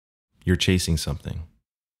you're chasing something?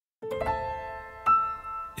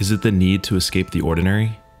 Is it the need to escape the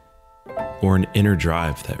ordinary, or an inner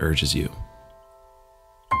drive that urges you?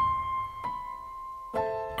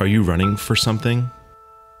 Are you running for something?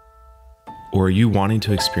 Or are you wanting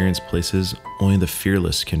to experience places only the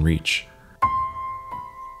fearless can reach?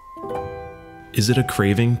 Is it a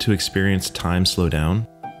craving to experience time slow down?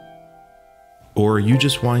 Or are you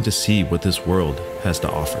just wanting to see what this world has to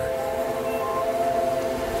offer?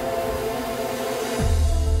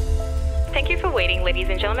 Thank you for waiting, ladies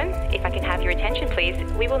and gentlemen. If I can have your attention, please,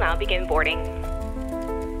 we will now begin boarding.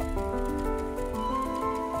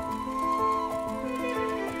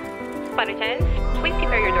 Flight attendants, please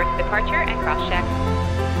prepare your doors to departure and cross-check.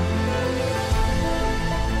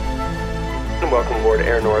 Welcome aboard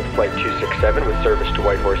AirNorth Flight 267 with service to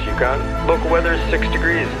Whitehorse, Yukon. Local weather is 6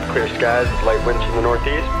 degrees, clear skies with light winds from the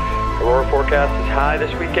northeast. Aurora forecast is high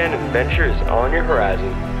this weekend and adventure is on your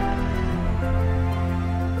horizon.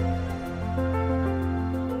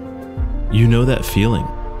 You know that feeling,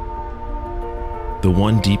 the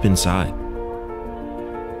one deep inside,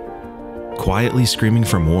 quietly screaming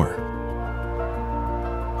for more.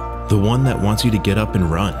 The one that wants you to get up and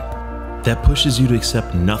run, that pushes you to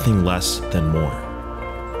accept nothing less than more.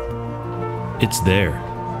 It's there.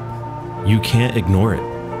 You can't ignore it.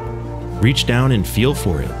 Reach down and feel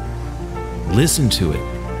for it. Listen to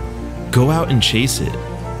it. Go out and chase it.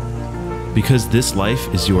 Because this life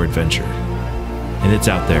is your adventure, and it's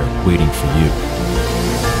out there waiting for you.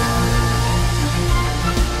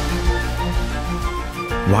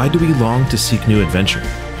 Why do we long to seek new adventure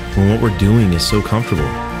when what we're doing is so comfortable?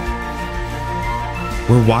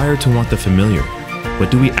 We're wired to want the familiar, but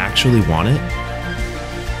do we actually want it?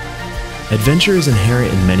 Adventure is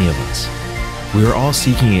inherent in many of us. We are all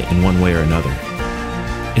seeking it in one way or another.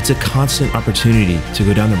 It's a constant opportunity to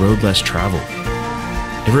go down the road less traveled.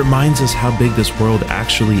 It reminds us how big this world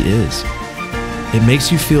actually is. It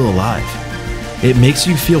makes you feel alive. It makes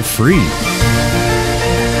you feel free.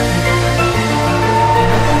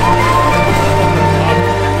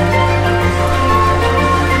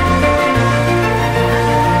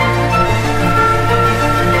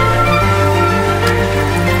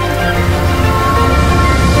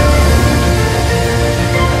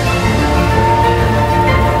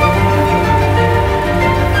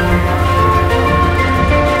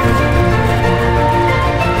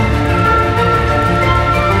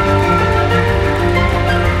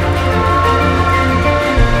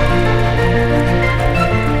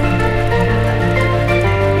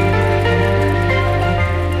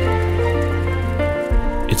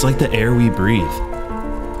 It's like the air we breathe.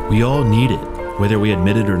 We all need it, whether we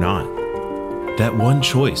admit it or not. That one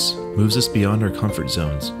choice moves us beyond our comfort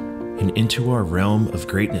zones and into our realm of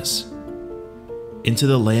greatness, into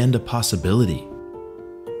the land of possibility,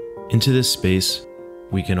 into this space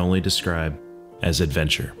we can only describe as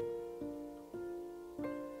adventure.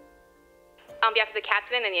 On behalf of the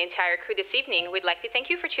captain and the entire crew this evening, we'd like to thank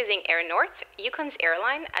you for choosing AirNorth, Yukon's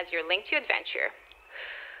airline, as your link to adventure.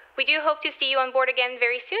 We do hope to see you on board again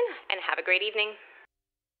very soon, and have a great evening.